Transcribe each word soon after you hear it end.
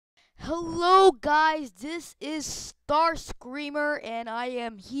Hello guys, this is Star Screamer and I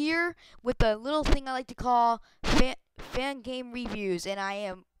am here with a little thing I like to call fan game reviews, and I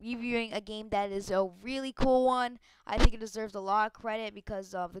am reviewing a game that is a really cool one. I think it deserves a lot of credit because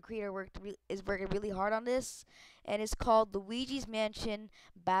the creator is working really hard on this, and it's called Luigi's Mansion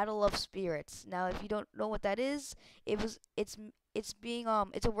Battle of Spirits. Now if you don't know what that is, it's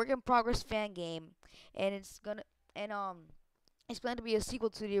a work in progress fan game, and it's planned to be a sequel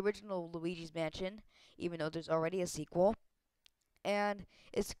to the original Luigi's Mansion, even though there's already a sequel. And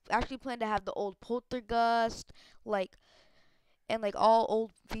it's actually planned to have the old poltergust, and all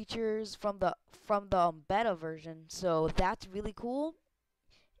old features from the beta version. So that's really cool.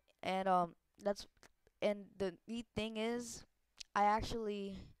 And the neat thing is, I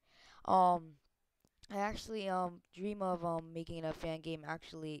actually dream of making a fan game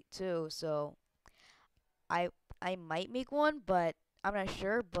actually too. So I might make one, but I'm not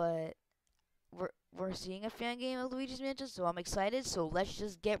sure. But we're seeing a fan game of Luigi's Mansion, so I'm excited. So let's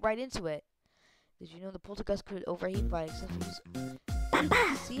just get right into it. Did you know the poltergust could overheat by excessive use?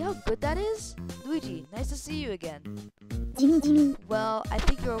 See how good that is? Luigi, nice to see you again. Well, I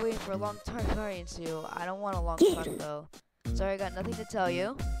think you were waiting for a long time, aren't you? I don't want a long time though. Sorry, I got nothing to tell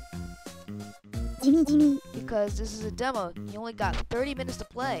you. Because this is a demo. You only got 30 minutes to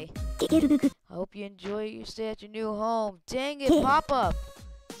play. I hope you enjoy your stay at your new home. Dang it, pop-up!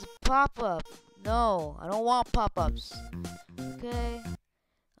 It's a pop-up. No, I don't want pop-ups. Okay.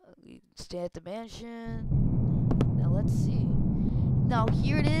 Stay at the mansion. Now let's see. Now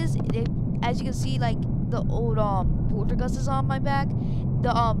here it is. As you can see, like the old poltergust is on my back.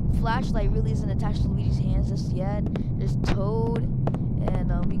 The flashlight really isn't attached to Luigi's hands just yet. There's Toad,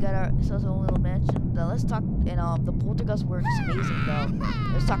 and we got ourselves our own little mansion. Now let's talk. And the poltergust works amazing though.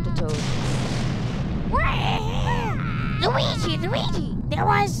 Let's talk to Toad. Luigi, there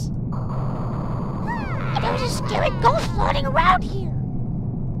was a scary ghost floating around here.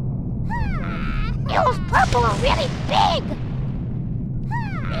 It was purple and really big.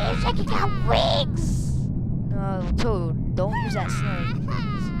 It's like it got wings. No, Toad, don't use that slang.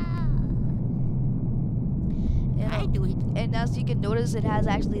 And as you can notice, it has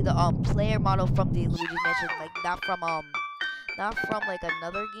actually the player model from the Luigi's Mansion, like not from like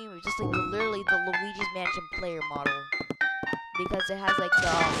another game. It's just like literally the Luigi's Mansion player model, because it has like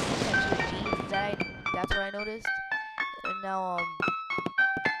the textured jeans that's what I noticed. And now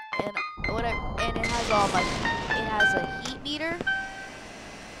and it has a heat meter.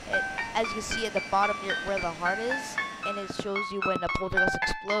 As you can see at the bottom near where the heart is, and it shows you when the poltergust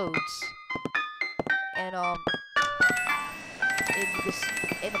explodes. And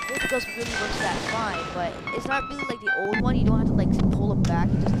the poltergust really works that fine, but it's not really like the old one. You don't have to like pull it back.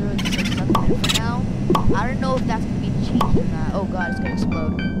 You just throw it like stuck in it for now. I don't know if that's gonna be changed in that. Oh god, it's gonna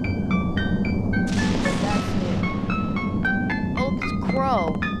explode. But that's it. Oh, it's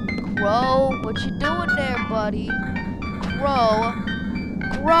Crow. Crow, what you doing there, buddy? Crow.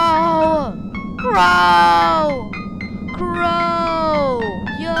 Crow! Crow! Crow!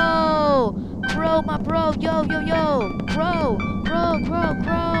 Yo! Crow, my bro! Yo! Crow!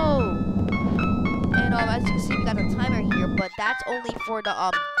 And as you can see, we got a timer here, but that's only for the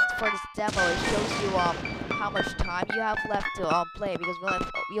for this demo. It shows you how much time you have left to play, because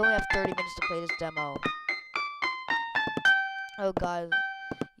we only have 30 minutes to play this demo. Oh god.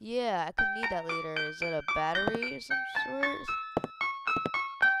 Yeah, I could need that later. Is it a battery of some sort?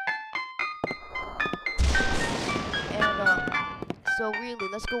 And so really,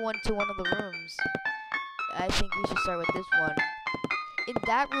 let's go into one of the rooms. I think we should start with this one. In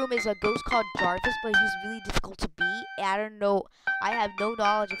that room is a ghost called Jarvis, but he's really difficult to beat. I don't know. I have no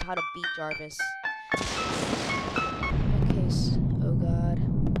knowledge of how to beat Jarvis. Okay, oh god.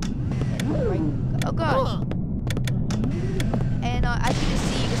 Oh god. And as you can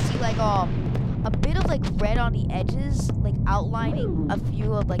see like a bit of like red on the edges, like outlining a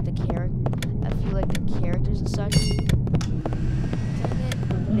few of like the characters and such.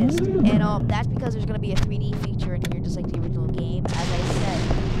 Missed. And that's because there's gonna be a 3D feature in here, just like the original game. As I said,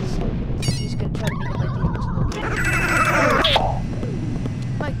 so he's gonna try to make it like the original game. Oh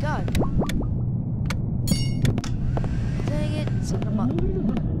my god! Dang it! So come on.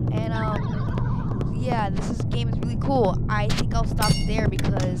 And yeah, this game is really cool. I think I'll stop there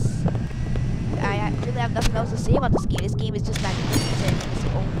because I really have nothing else to say about this game. This game is just magnificent in its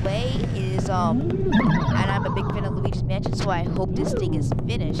own way. It is and I'm a big fan of Luigi's Mansion, so I hope this thing is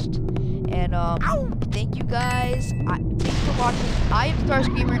finished. And thank you guys. Thanks for watching. I am Star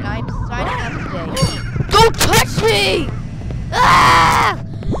Screamer, and I'm signing out today. Don't touch me! Ah!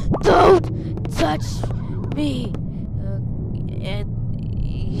 Don't touch me! And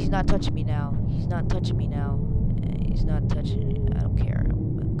not touching me now. He's not touching me now. He's not touching me. I don't care.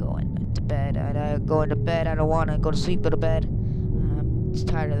 I'm going to bed. I'm going to bed. I don't want to go to sleep. Go to bed. I'm just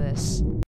tired of this.